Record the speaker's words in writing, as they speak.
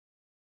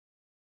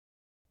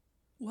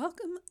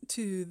Welcome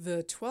to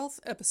the 12th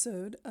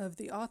episode of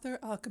the Author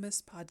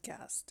Alchemist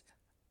podcast.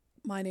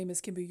 My name is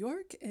KimBoo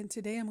York, and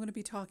today I'm going to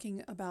be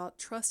talking about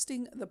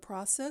trusting the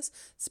process,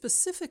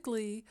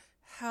 specifically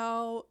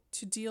how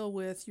to deal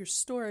with your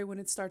story when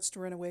it starts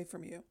to run away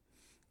from you.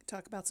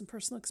 Talk about some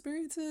personal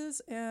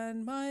experiences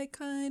and my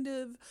kind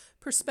of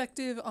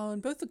perspective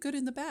on both the good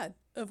and the bad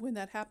of when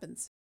that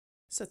happens.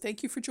 So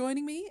thank you for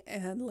joining me,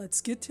 and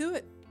let's get to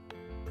it.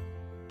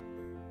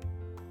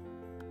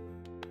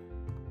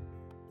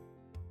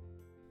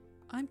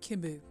 I'm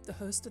KimBoo, the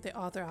host of the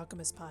Author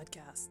Alchemist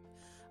podcast.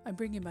 I'm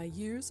bringing my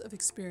years of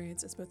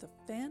experience as both a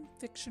fan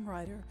fiction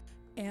writer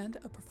and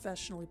a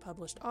professionally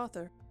published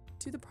author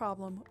to the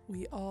problem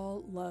we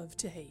all love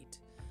to hate,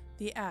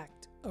 the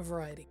act of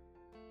writing.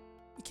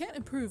 You can't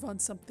improve on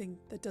something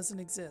that doesn't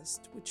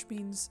exist, which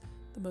means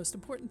the most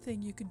important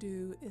thing you can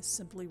do is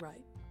simply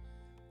write.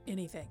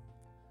 Anything.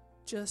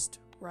 Just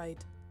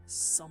write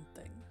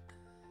something.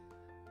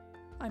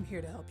 I'm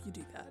here to help you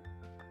do that.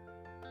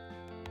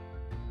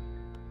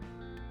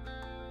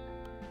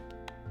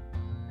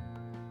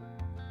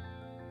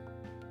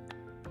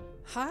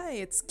 Hi,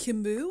 it's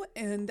KimBoo,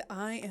 and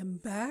I am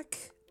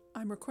back.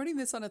 I'm recording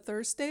this on a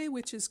Thursday,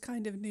 which is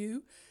kind of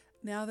new.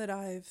 Now that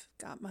I've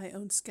got my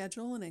own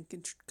schedule and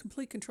in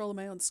complete control of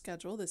my own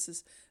schedule, this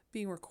is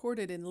being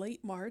recorded in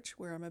late March,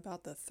 where I'm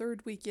about the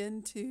third week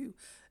into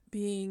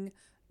being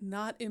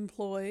not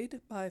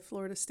employed by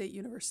Florida State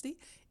University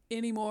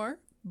anymore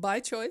by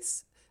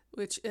choice,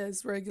 which,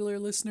 as regular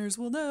listeners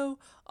will know,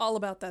 all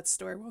about that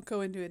story. Won't go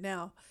into it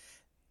now.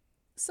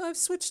 So I've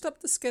switched up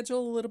the schedule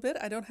a little bit.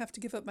 I don't have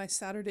to give up my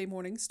Saturday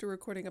mornings to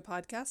recording a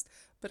podcast,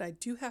 but I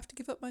do have to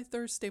give up my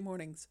Thursday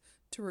mornings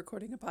to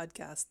recording a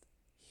podcast.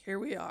 Here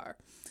we are.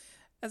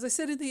 As I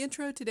said in the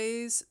intro,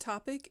 today's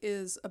topic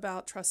is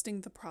about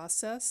trusting the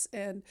process,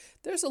 and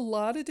there's a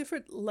lot of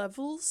different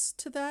levels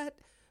to that.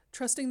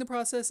 Trusting the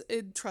process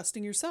and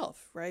trusting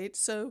yourself, right?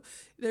 So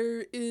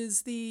there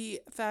is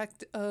the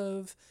fact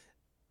of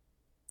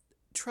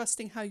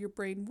trusting how your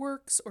brain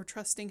works, or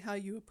trusting how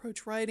you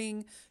approach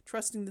writing,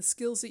 trusting the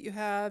skills that you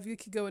have. You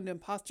could go into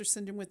impostor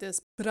syndrome with this,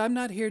 but I'm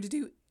not here to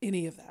do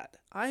any of that.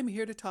 I'm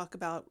here to talk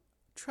about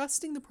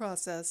trusting the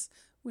process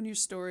when your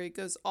story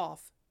goes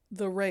off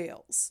the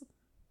rails.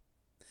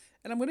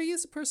 And I'm going to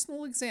use a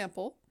personal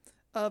example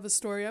of a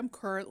story I'm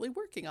currently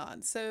working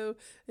on. So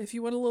if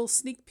you want a little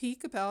sneak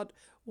peek about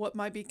what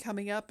might be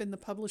coming up in the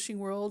publishing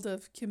world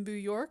of KimBoo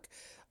York,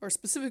 or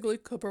specifically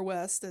Cooper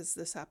West, as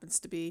this happens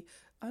to be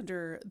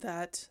under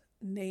that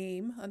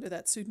name, under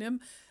that pseudonym,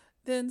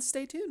 then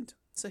stay tuned.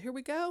 So here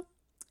we go.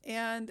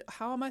 And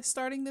how am I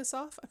starting this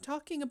off? I'm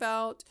talking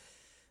about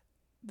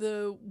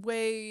the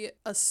way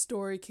a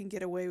story can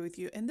get away with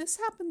you. And this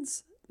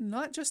happens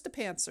not just to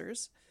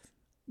pantsers,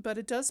 but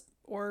it does,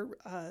 or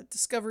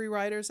discovery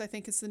writers, I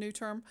think is the new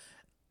term.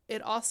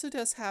 It also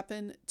does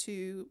happen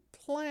to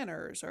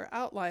planners or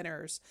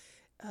outliners,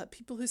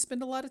 people who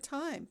spend a lot of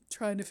time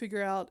trying to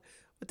figure out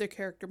what their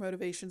character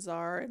motivations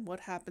are and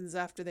what happens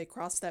after they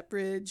cross that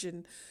bridge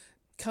and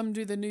come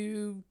to the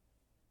new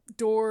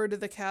door to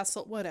the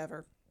castle,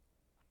 whatever.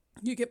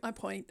 You get my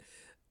point.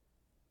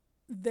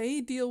 They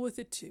deal with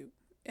it too.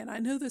 And I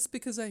know this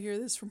because I hear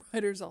this from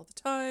writers all the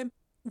time.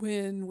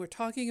 When we're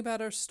talking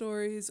about our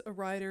stories, a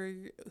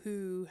writer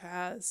who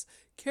has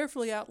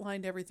carefully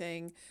outlined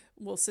everything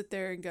will sit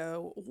there and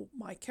go,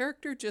 my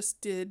character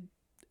just did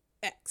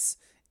X.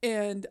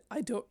 And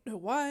I don't know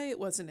why, it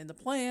wasn't in the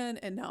plan,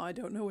 and now I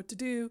don't know what to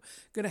do.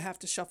 Going to have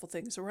to shuffle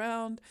things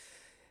around.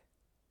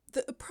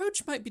 The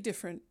approach might be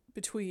different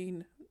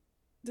between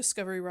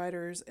discovery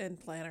writers and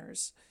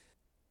planners.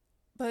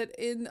 But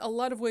in a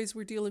lot of ways,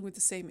 we're dealing with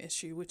the same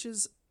issue, which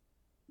is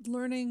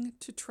learning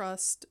to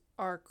trust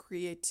our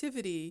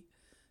creativity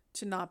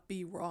to not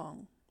be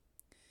wrong.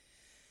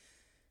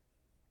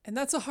 And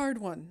that's a hard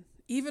one,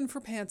 even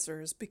for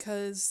pantsers,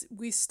 because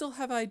we still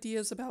have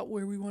ideas about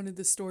where we wanted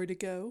the story to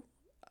go.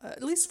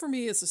 At least for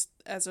me as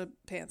a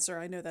pantser,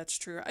 I know that's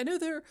true. I know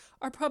there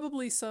are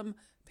probably some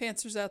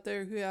pantsers out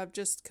there who have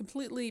just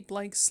completely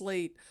blank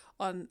slate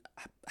on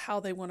how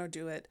they want to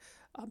do it.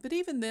 But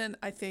even then,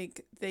 I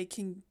think they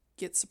can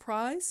get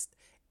surprised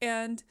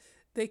and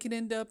they can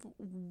end up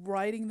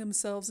writing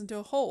themselves into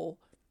a hole,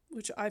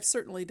 which I've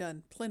certainly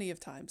done plenty of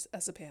times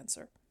as a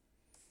pantser.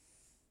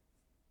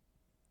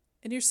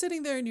 And you're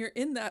sitting there and you're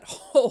in that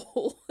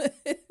hole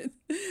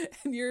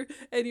and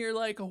you're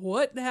like,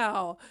 what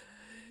now?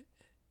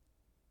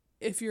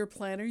 If you're a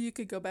planner, you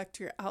could go back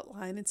to your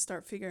outline and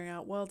start figuring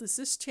out, well, does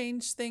this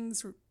change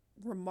things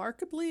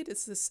remarkably?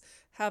 Does this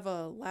have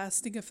a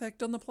lasting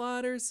effect on the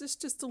plot? Or is this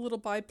just a little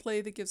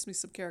byplay that gives me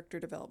some character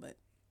development?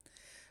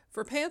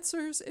 For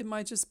pantsers, it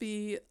might just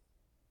be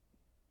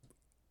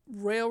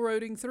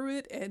railroading through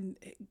it and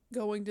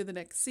going to the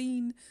next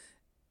scene,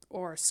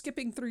 or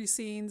skipping 3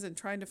 scenes and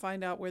trying to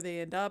find out where they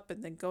end up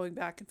and then going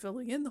back and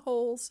filling in the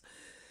holes.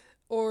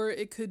 Or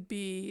it could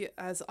be,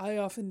 as I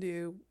often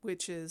do,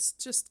 which is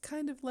just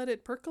kind of let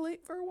it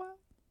percolate for a while.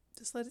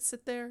 Just let it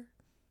sit there,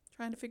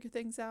 trying to figure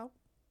things out.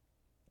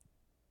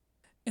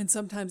 And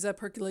sometimes that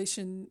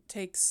percolation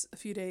takes a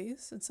few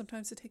days, and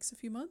sometimes it takes a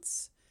few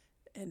months.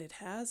 And it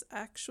has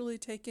actually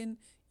taken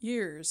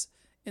years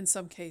in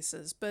some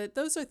cases. But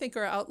those, I think,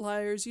 are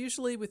outliers.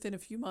 Usually within a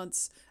few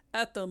months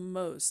at the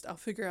most, I'll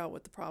figure out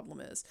what the problem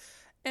is.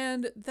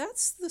 And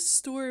that's the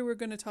story we're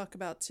going to talk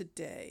about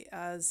today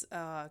as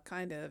a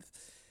kind of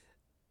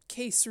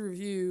case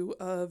review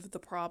of the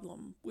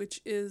problem,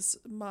 which is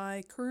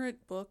my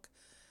current book,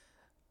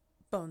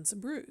 Bones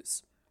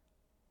Brews.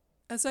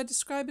 As I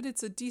describe it,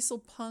 it's a diesel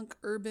punk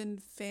urban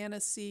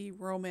fantasy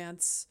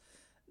romance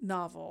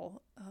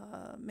novel,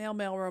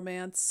 male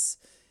romance,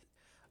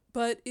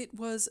 but it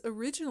was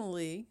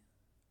originally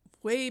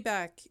way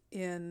back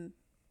in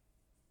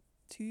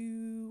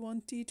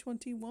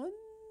 2021,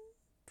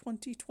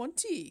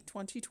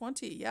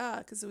 2020, yeah,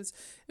 because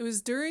it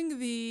was during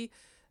the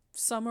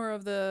summer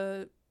of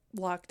the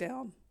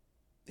lockdown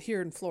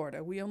here in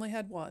Florida. We only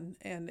had one,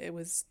 and it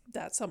was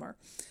that summer,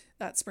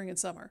 that spring and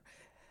summer.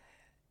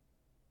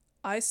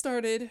 I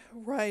started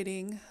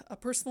writing a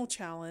personal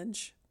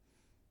challenge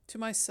to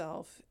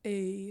myself,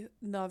 a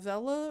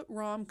novella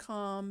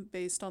rom-com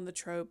based on the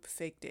trope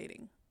fake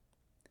dating.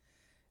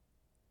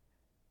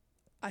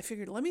 I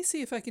figured, let me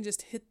see if I can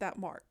just hit that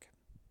mark.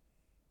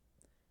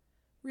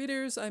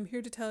 Readers, I'm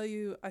here to tell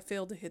you I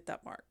failed to hit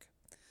that mark.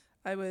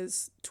 I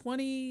was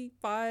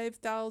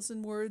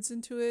 25,000 words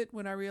into it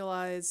when I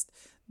realized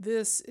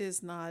this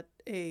is not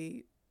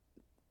a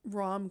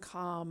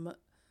rom-com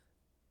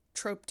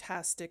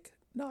trope-tastic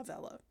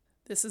novella.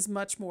 This is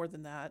much more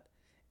than that.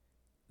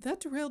 That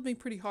derailed me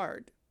pretty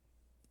hard.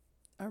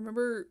 I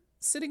remember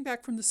sitting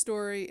back from the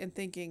story and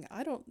thinking,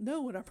 I don't know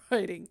what I'm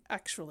writing,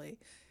 actually.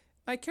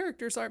 My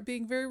characters aren't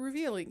being very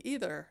revealing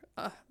either.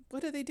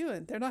 What are they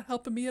doing? They're not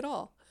helping me at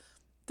all.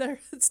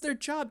 It's their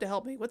job to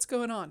help me. What's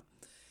going on?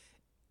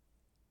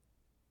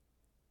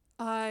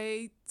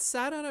 I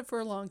sat on it for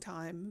a long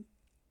time,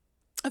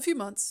 a few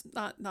months,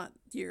 not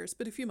years,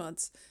 but a few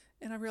months.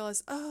 And I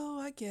realized, oh,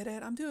 I get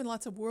it. I'm doing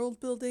lots of world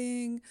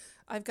building.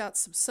 I've got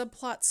some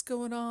subplots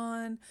going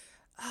on.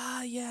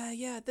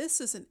 Yeah,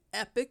 this is an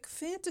epic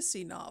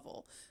fantasy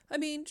novel. I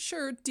mean,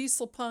 sure,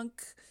 diesel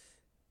punk,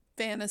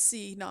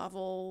 fantasy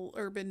novel,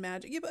 urban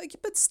magic, yeah,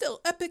 but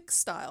still epic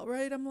style,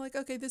 right? I'm like,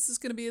 okay, this is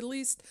going to be at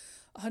least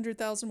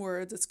 100,000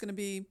 words. It's going to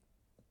be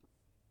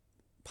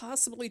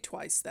possibly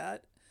twice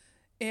that.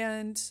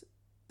 And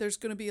there's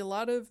going to be a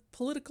lot of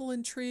political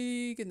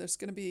intrigue, and there's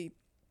going to be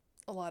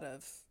a lot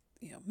of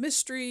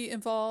mystery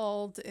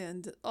involved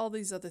and all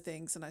these other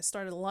things. And I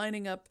started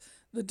lining up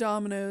the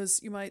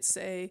dominoes, you might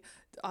say.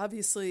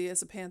 Obviously,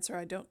 as a pantser,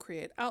 I don't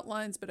create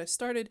outlines, but I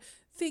started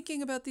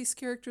thinking about these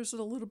characters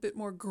a little bit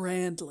more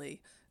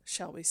grandly,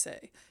 shall we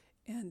say.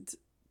 And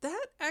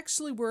that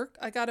actually worked.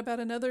 I got about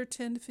another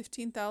 10 to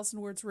 15,000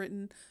 words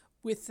written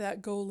with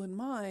that goal in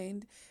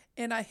mind.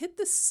 And I hit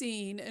the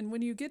scene, and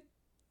when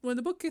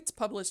the book gets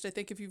published, I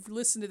think if you've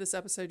listened to this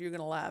episode, you're going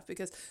to laugh,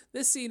 because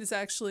this scene has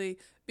actually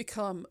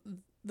become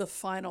the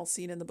final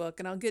scene in the book,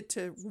 and I'll get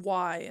to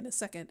why in a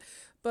second.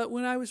 But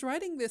when I was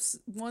writing this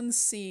one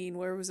scene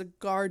where it was a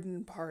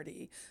garden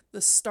party,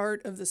 the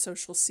start of the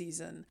social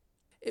season,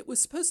 it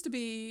was supposed to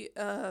be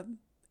an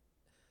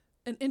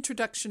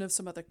introduction of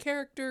some other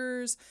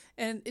characters,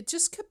 and it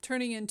just kept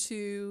turning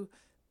into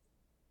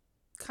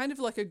kind of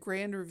like a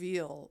grand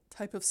reveal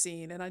type of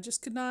scene, and I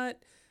just could not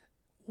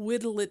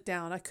whittle it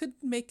down. I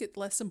couldn't make it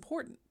less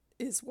important,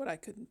 is what I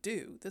couldn't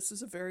do. This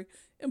is a very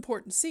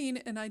important scene,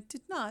 and I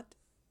did not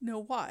know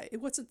why.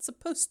 It wasn't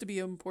supposed to be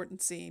an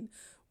important scene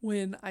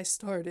when I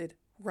started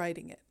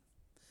writing it.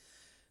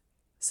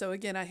 So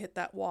again, I hit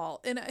that wall.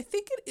 And I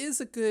think it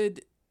is a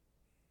good,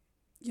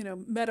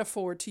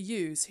 metaphor to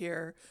use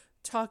here,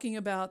 talking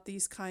about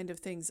these kind of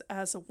things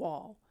as a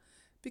wall.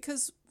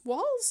 Because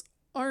walls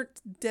aren't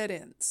dead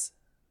ends,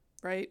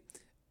 right?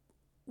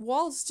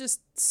 Walls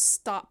just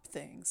stop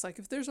things. Like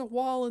if there's a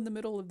wall in the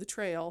middle of the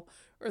trail,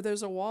 or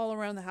there's a wall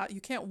around the house,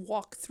 you can't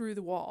walk through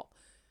the wall.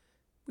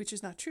 Which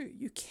is not true.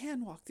 You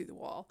can walk through the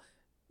wall.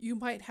 You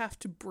might have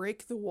to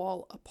break the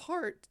wall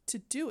apart to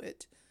do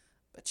it,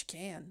 but you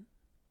can.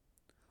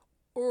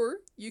 Or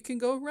you can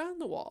go around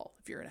the wall.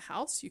 If you're in a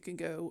house, you can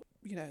go,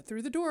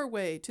 through the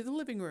doorway to the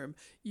living room.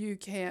 You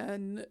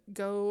can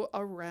go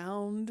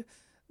around,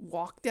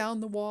 walk down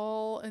the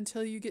wall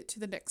until you get to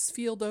the next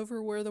field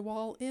over where the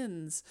wall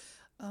ends,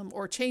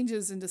 or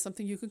changes into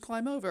something you can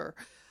climb over.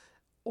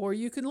 Or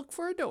you can look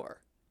for a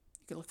door.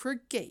 You can look for a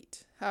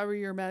gate, however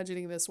you're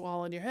imagining this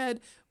wall in your head,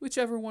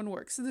 whichever one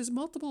works. So there's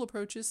multiple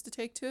approaches to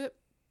take to it.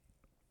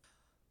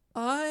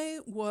 I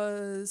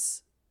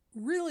was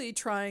really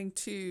trying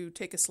to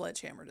take a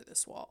sledgehammer to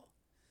this wall.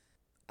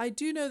 I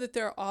do know that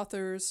there are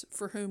authors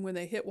for whom when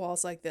they hit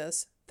walls like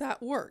this,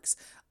 that works.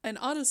 And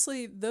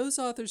honestly, those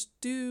authors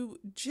do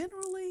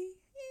generally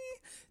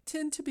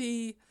tend to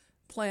be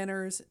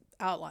planners,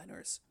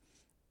 outliners.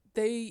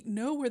 They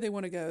know where they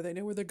want to go. They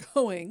know where they're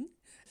going.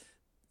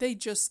 They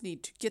just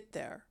need to get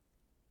there.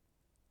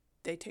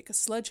 They take a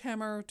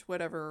sledgehammer to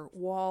whatever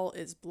wall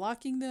is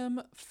blocking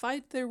them,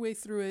 fight their way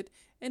through it,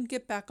 and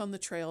get back on the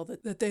trail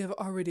that they have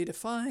already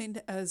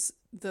defined as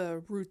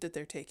the route that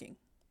they're taking.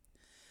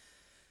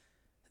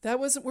 That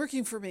wasn't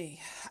working for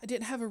me. I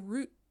didn't have a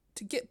route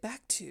to get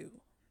back to.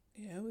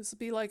 It was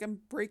be like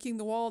I'm breaking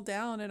the wall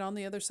down and on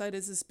the other side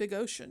is this big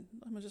ocean.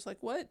 I'm just like,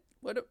 what,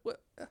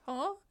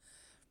 huh?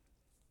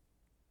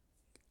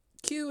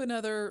 Cue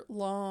another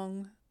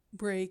long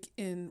break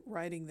in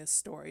writing this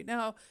story.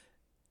 Now,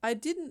 I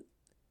didn't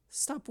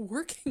stop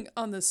working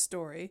on this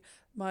story.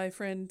 My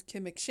friend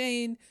Kim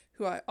McShane,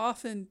 who I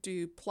often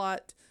do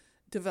plot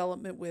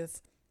development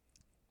with,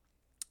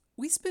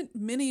 we spent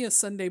many a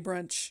Sunday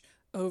brunch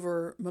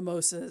over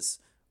mimosas,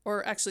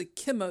 or actually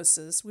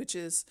kimosas, which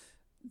is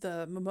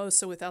the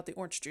mimosa without the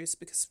orange juice,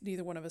 because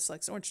neither one of us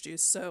likes orange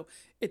juice, so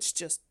it's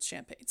just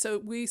champagne. So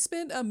we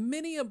spent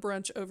many a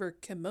brunch over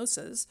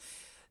kimosas,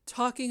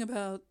 talking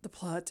about the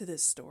plot to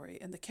this story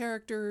and the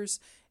characters,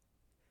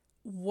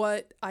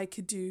 what I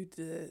could do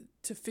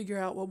to figure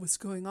out what was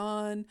going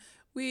on.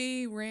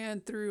 We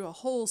ran through a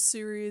whole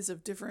series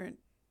of different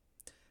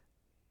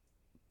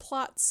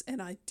plots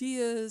and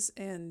ideas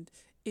and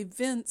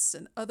events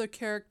and other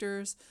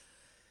characters.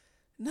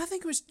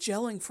 Nothing was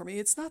gelling for me.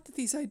 It's not that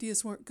these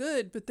ideas weren't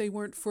good, but they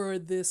weren't for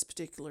this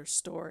particular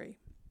story.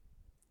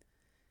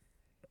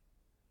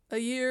 A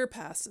year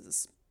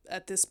passes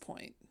at this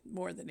point,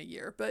 more than a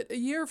year, but a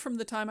year from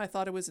the time I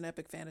thought it was an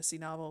epic fantasy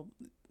novel.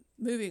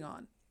 Moving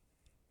on.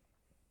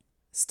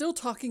 Still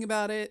talking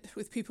about it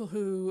with people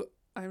who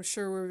I'm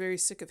sure were very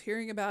sick of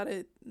hearing about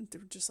it. They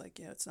were just like,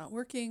 yeah, it's not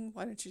working.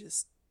 Why don't you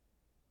just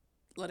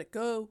let it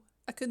go?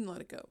 I couldn't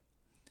let it go.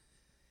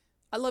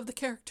 I love the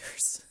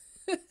characters.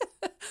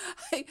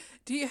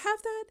 Do you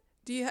have that?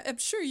 I'm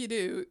sure you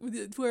do,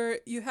 where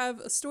you have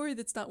a story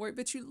that's not working,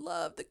 but you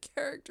love the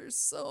characters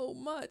so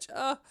much.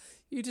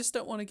 You just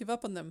don't want to give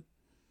up on them.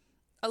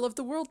 I loved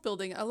the world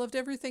building. I loved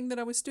everything that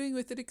I was doing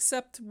with it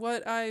except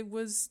what I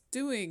was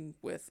doing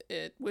with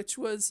it, which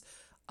was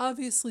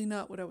obviously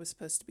not what I was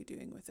supposed to be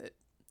doing with it.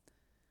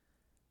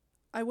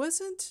 I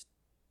wasn't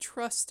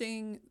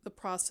trusting the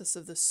process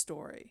of the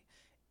story.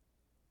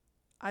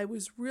 I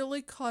was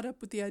really caught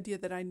up with the idea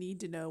that I need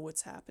to know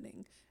what's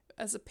happening.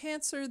 As a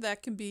pantser,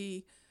 that can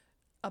be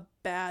a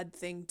bad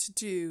thing to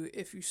do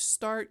if you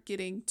start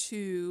getting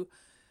too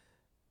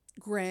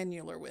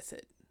granular with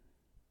it.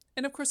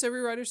 And of course,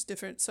 every writer's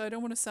different, so I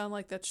don't want to sound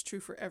like that's true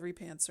for every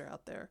pantser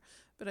out there.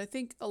 But I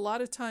think a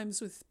lot of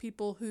times with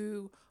people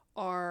who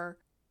are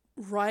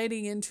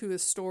writing into a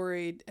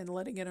story and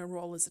letting it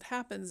unroll as it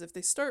happens, if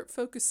they start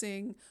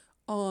focusing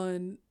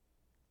on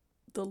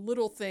the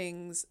little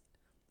things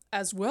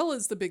as well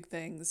as the big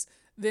things,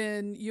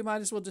 then you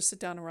might as well just sit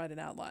down and write an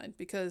outline,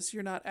 because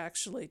you're not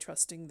actually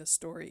trusting the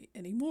story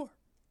anymore.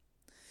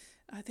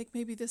 I think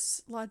maybe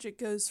this logic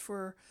goes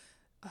for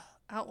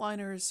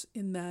outliners,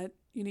 in that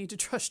you need to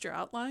trust your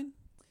outline.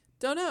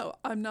 Don't know.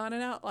 I'm not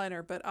an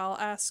outliner, but I'll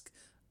ask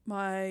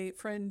my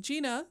friend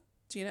Gina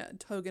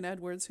Hogan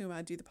Edwards, whom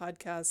I do the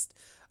podcast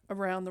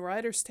Around the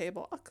Writer's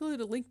Table. I'll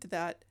include a link to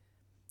that.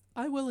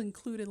 I will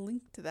include a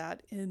link to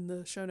that in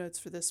the show notes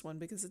for this one,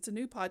 because it's a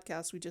new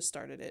podcast. We just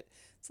started it.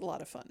 It's a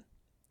lot of fun.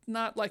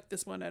 Not like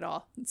this one at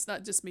all. It's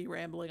not just me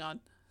rambling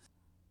on.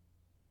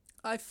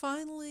 I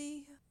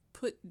finally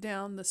put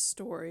down the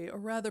story, or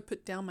rather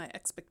put down my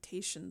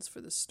expectations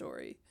for the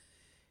story,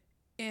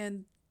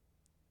 and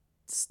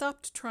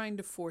stopped trying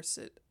to force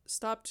it,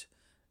 stopped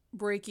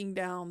breaking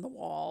down the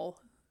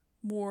wall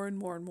more and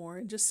more and more,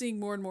 and just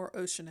seeing more and more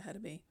ocean ahead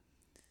of me.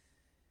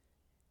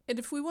 And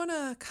if we want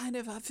to kind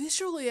of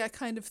visually, I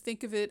kind of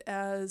think of it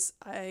as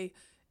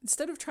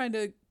instead of trying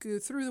to go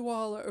through the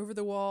wall or over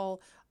the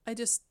wall, I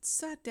just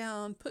sat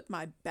down, put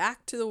my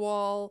back to the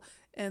wall,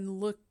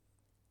 and looked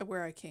at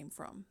where I came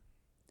from.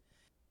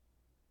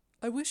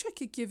 I wish I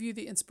could give you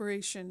the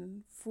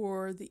inspiration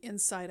for the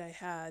insight I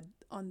had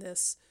on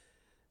this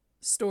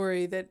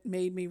story that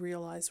made me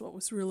realize what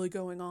was really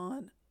going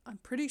on. I'm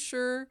pretty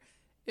sure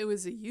it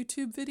was a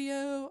YouTube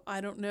video.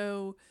 I don't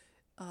know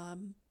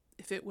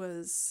if it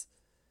was...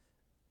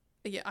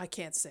 Yeah, I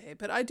can't say,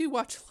 but I do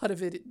watch a lot of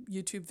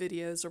YouTube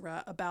videos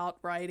about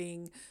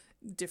writing,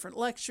 different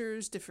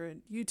lectures,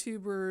 different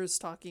YouTubers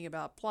talking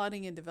about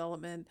plotting and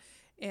development.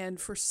 And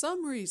for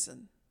some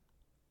reason,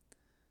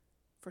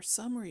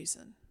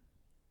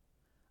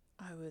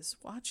 I was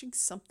watching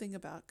something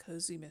about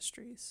cozy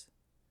mysteries.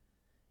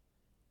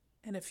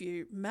 And if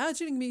you're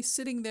imagining me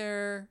sitting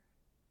there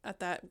at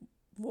that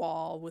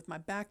wall with my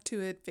back to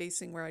it,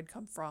 facing where I'd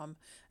come from,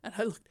 and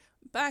I looked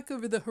back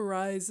over the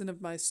horizon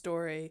of my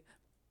story,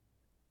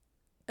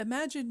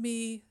 imagine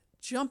me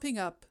jumping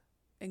up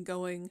and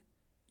going,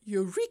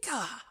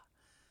 Eureka!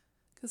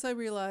 Because I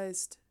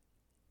realized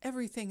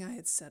everything I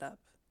had set up,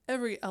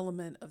 every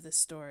element of this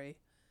story,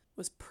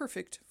 was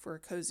perfect for a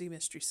cozy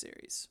mystery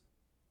series.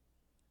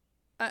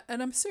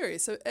 And I'm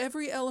serious. So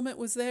every element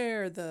was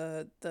there.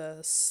 The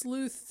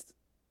sleuth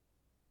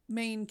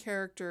main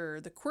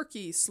character, the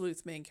quirky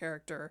sleuth main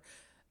character,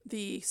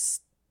 the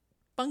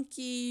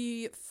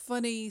spunky,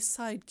 funny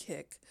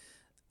sidekick,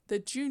 the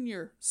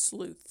junior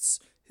sleuths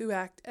who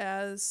act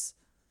as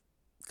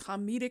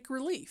comedic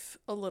relief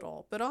a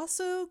little, but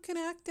also can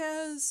act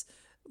as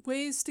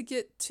ways to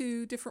get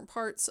to different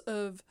parts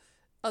of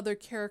other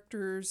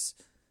characters'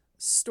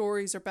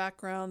 stories or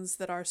backgrounds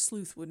that our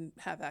sleuth wouldn't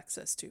have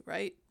access to,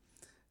 right?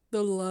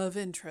 The love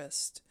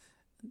interest,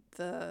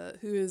 who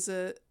is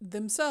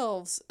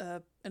themselves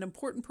an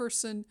important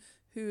person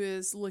who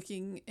is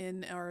looking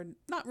in, or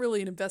not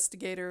really an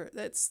investigator.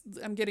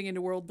 I'm getting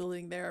into world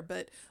building there,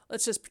 but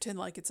let's just pretend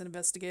like it's an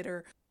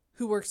investigator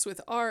who works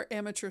with our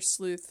amateur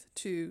sleuth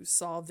to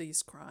solve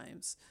these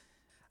crimes.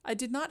 I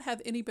did not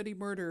have anybody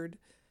murdered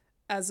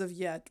as of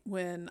yet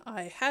when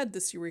I had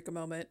this eureka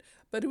moment,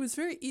 but it was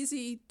very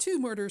easy to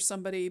murder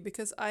somebody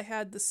because I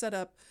had the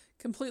setup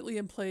completely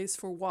in place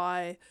for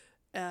why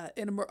a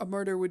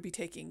murder would be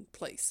taking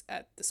place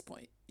at this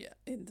point,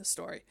 in the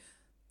story.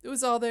 It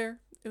was all there.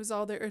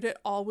 It had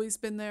always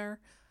been there.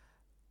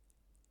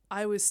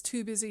 I was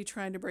too busy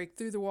trying to break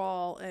through the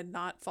wall and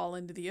not fall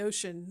into the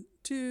ocean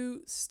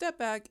to step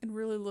back and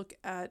really look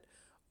at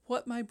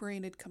what my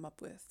brain had come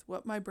up with,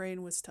 what my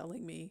brain was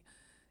telling me.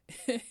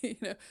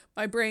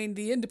 My brain,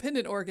 the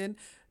independent organ,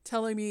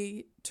 telling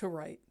me to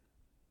write.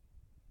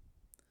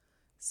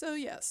 So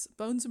yes,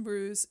 Bones and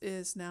Brews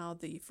is now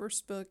the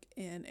first book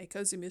in a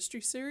cozy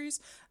mystery series.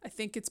 I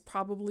think it's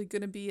probably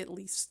going to be at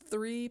least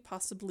 3,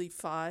 possibly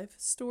 5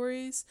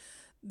 stories.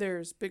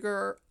 There's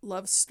bigger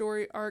love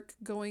story arc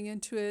going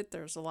into it.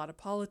 There's a lot of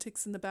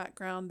politics in the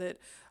background that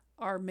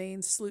our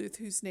main sleuth,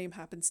 whose name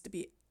happens to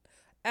be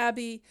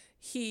Abby,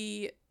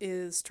 he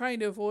is trying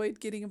to avoid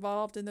getting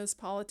involved in those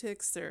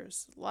politics.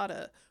 There's a lot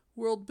of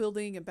world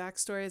building and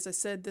backstory. As I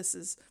said, this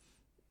is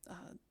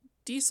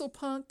diesel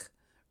punk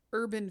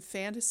urban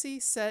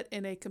fantasy set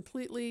in a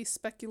completely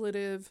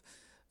speculative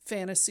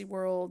fantasy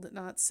world,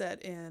 not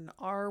set in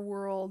our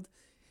world.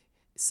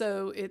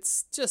 So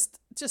it's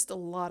just a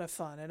lot of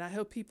fun, and I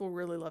hope people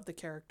really love the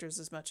characters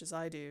as much as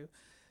I do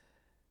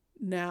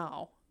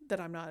now that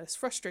I'm not as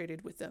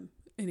frustrated with them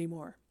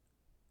anymore.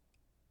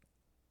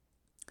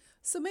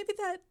 So maybe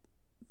that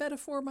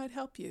metaphor might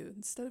help you.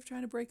 Instead of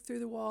trying to break through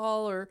the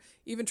wall or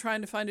even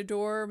trying to find a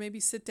door, maybe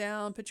sit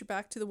down, put your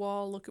back to the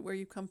wall, look at where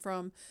you come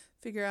from,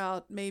 figure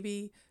out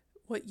maybe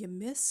what you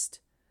missed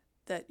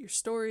that your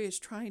story is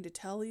trying to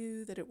tell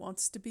you that it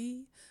wants to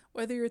be,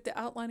 whether you're at the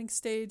outlining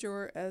stage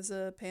or as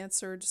a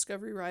pantser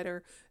discovery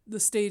writer, the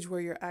stage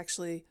where you're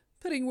actually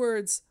putting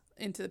words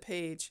into the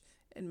page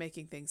and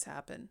making things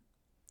happen.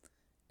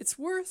 It's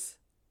worth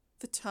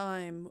the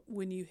time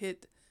when you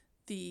hit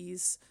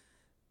these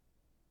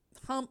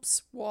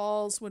humps,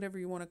 walls, whatever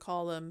you want to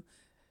call them,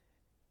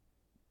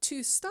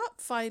 to stop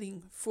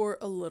fighting for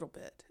a little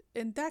bit.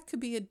 And that could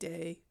be a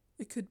day,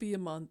 it could be a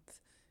month,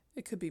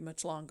 it could be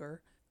much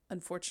longer.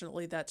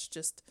 Unfortunately, that's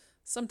just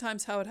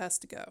sometimes how it has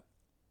to go.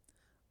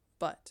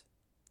 But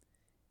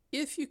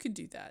if you can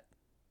do that,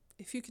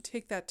 if you can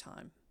take that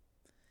time,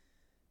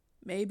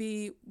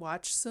 maybe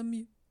watch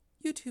some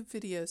YouTube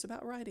videos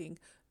about writing,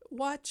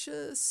 watch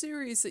a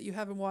series that you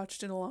haven't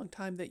watched in a long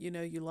time that you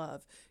know you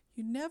love.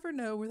 You never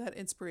know where that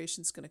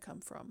inspiration is going to come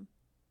from.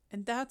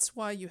 And that's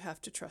why you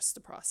have to trust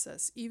the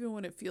process, even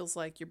when it feels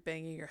like you're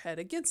banging your head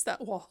against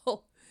that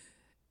wall.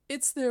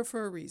 It's there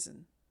for a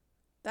reason.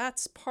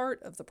 That's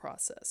part of the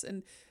process.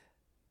 And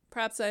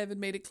perhaps I haven't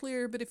made it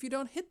clear, but if you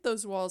don't hit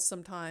those walls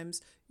sometimes,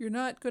 you're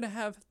not going to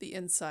have the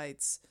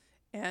insights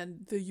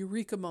and the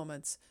eureka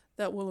moments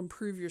that will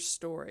improve your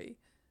story.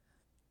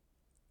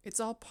 It's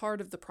all part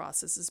of the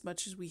process as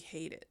much as we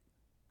hate it.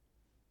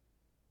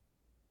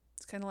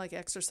 It's kind of like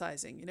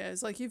exercising,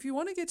 it's like if you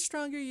want to get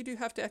stronger, you do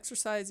have to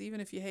exercise, even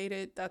if you hate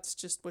it. That's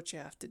just what you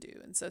have to do.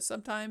 And so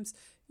sometimes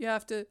you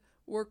have to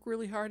work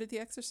really hard at the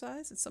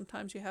exercise, and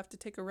sometimes you have to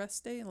take a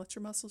rest day and let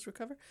your muscles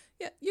recover.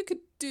 Yeah, you could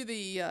do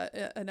the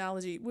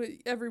analogy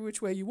every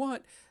which way you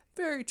want.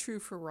 Very true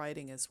for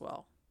writing as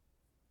well.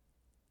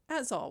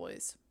 As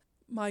always,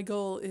 my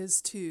goal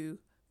is to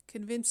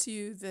convince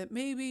you that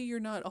maybe you're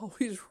not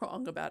always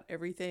wrong about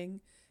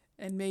everything,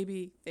 and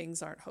maybe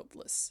things aren't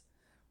hopeless.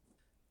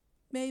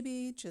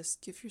 Maybe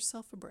just give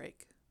yourself a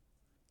break.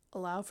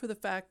 Allow for the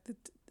fact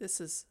that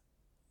this is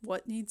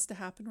what needs to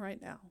happen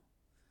right now.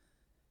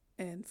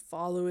 And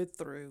follow it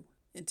through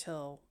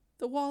until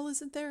the wall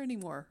isn't there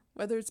anymore.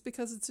 Whether it's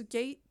because it's a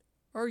gate,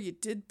 or you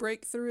did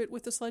break through it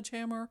with a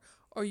sledgehammer,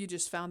 or you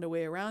just found a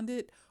way around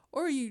it,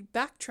 or you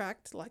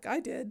backtracked like I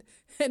did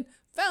and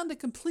found a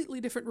completely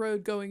different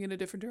road going in a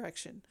different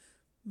direction.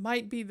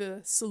 Might be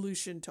the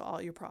solution to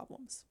all your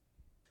problems.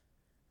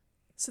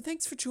 So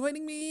thanks for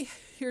joining me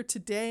here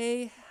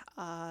today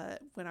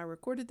when I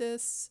recorded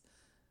this.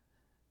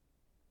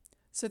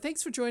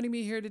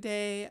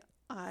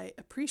 I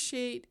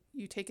appreciate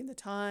you taking the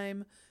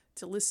time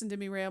to listen to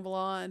me ramble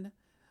on.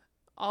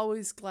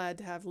 Always glad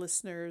to have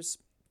listeners.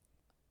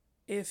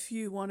 If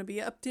you want to be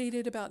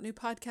updated about new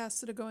podcasts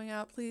that are going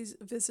out, please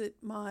visit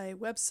my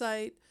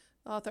website,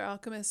 Author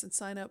Alchemist, and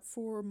sign up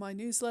for my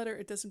newsletter.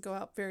 It doesn't go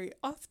out very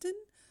often,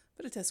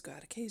 but it does go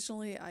out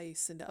occasionally. I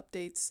send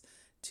updates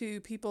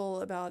to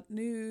people about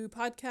new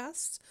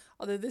podcasts,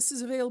 although this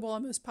is available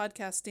on most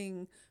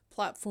podcasting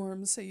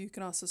platforms, so you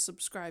can also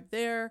subscribe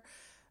there.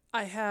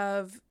 I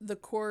have the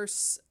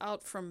course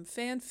out from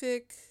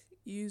Fanfic,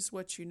 Use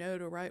What You Know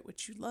to Write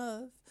What You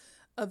Love,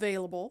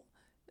 available.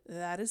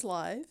 That is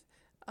live.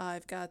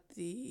 I've got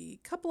the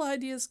couple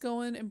ideas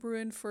going and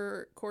brewing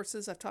for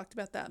courses. I've talked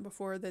about that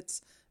before.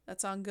 That's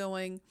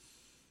ongoing.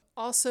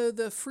 Also,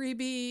 the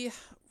freebie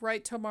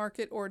Write to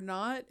Market or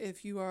Not,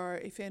 if you are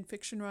a fan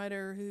fiction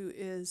writer who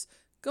is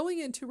going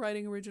into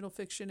writing original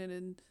fiction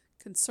and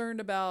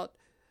concerned about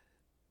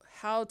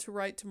how to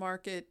write to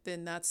market,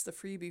 then that's the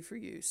freebie for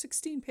you.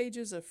 16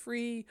 pages of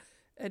free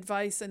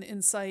advice and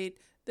insight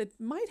that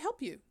might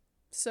help you.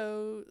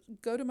 So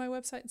go to my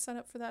website and sign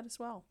up for that as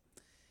well.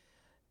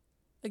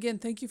 Again,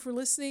 thank you for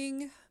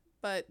listening,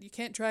 but you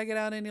can't drag it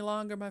out any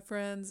longer, my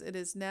friends. It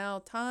is now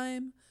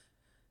time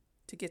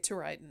to get to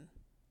writing.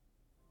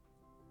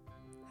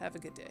 Have a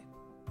good day.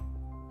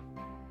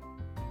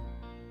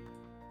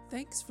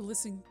 Thanks for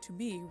listening to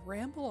me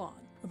ramble on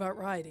about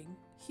writing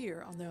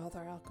here on the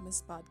Author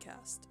Alchemist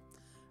podcast.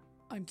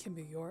 I'm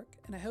KimBoo York,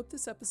 and I hope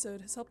this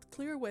episode has helped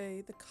clear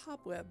away the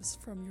cobwebs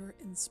from your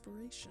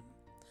inspiration.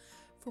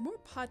 For more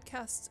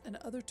podcasts and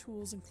other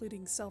tools,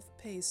 including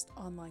self-paced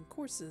online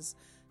courses,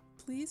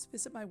 please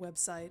visit my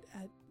website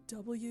at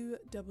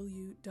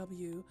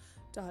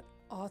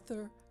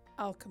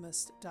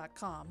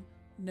www.authoralchemist.com,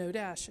 no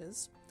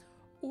dashes,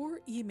 or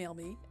email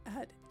me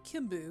at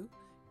KimBoo,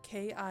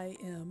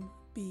 KIMBOO,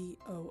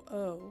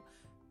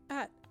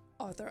 at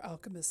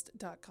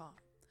authoralchemist.com.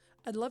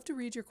 I'd love to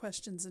read your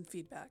questions and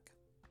feedback.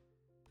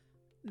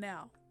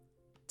 Now,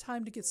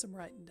 time to get some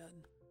writing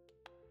done.